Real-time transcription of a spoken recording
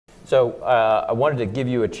So I wanted to give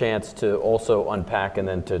you a chance to also unpack, and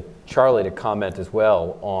then to Charlie to comment as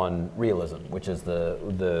well on realism, which is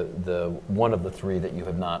the one of the three that you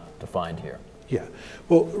have not defined here. Yeah,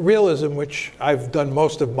 well, realism, which I've done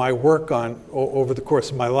most of my work on over the course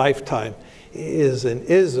of my lifetime, is an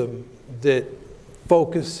ism that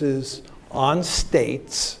focuses on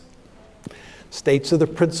states. States are the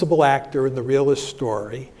principal actor in the realist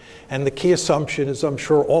story. And the key assumption, as I'm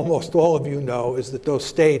sure almost all of you know, is that those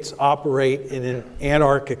states operate in an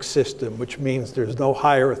anarchic system, which means there's no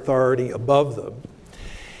higher authority above them.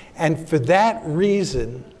 And for that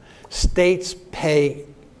reason, states pay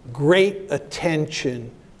great attention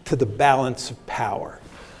to the balance of power.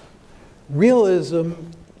 Realism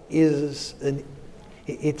is an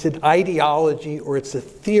ideology, or it's a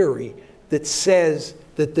theory that says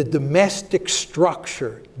that the domestic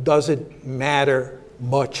structure doesn't matter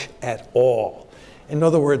much at all. In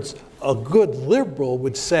other words, a good liberal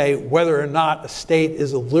would say whether or not a state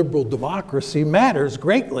is a liberal democracy matters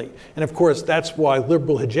greatly. And of course, that's why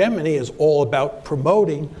liberal hegemony is all about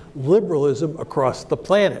promoting liberalism across the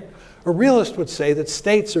planet. A realist would say that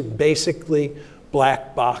states are basically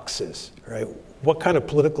black boxes, right? What kind of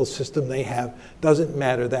political system they have doesn't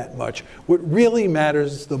matter that much. What really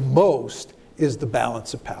matters the most is the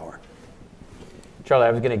balance of power. Charlie,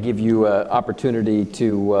 I was going to give you an opportunity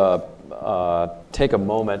to take a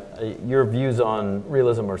moment. Your views on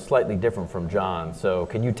realism are slightly different from John, so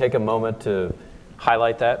can you take a moment to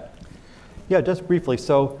highlight that? Yeah, just briefly.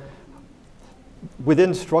 So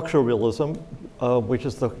within structural realism, which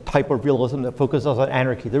is the type of realism that focuses on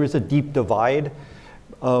anarchy, there is a deep divide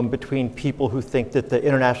between people who think that the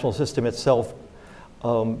international system itself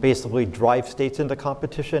basically drives states into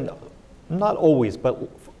competition. Not always, but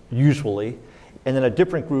usually. And then a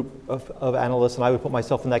different group of analysts, and I would put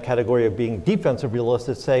myself in that category of being defensive realists,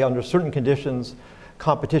 that say under certain conditions,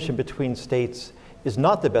 competition between states is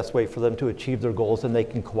not the best way for them to achieve their goals, and they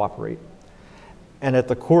can cooperate. And at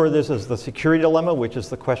the core of this is the security dilemma, which is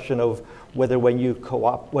the question of whether when you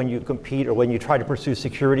compete, or when you try to pursue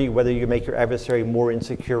security, whether you make your adversary more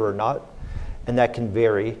insecure or not, and that can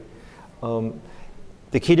vary.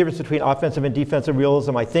 The key difference between offensive and defensive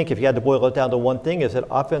realism, I think, if you had to boil it down to one thing, is that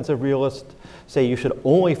offensive realists say you should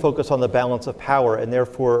only focus on the balance of power, and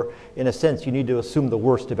therefore, in a sense, you need to assume the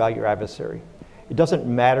worst about your adversary. It doesn't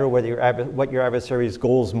matter whether what your adversary's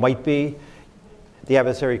goals might be. The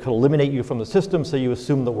adversary could eliminate you from the system, so you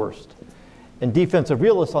assume the worst. And defensive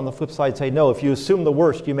realists, on the flip side, say, no, if you assume the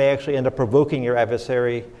worst, you may actually end up provoking your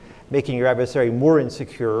adversary, making your adversary more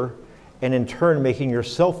insecure, and in turn, making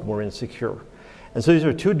yourself more insecure. And so these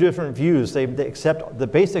are two different views. They accept the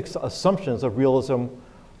basic assumptions of realism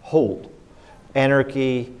hold.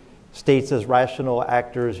 Anarchy, states as rational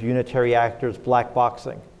actors, unitary actors, black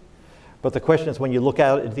boxing. But the question is, when you look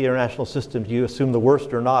out at the international system, do you assume the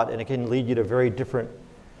worst or not? And it can lead you to very different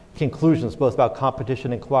conclusions, both about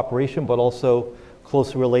competition and cooperation, but also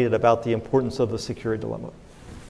closely related about the importance of the security dilemma.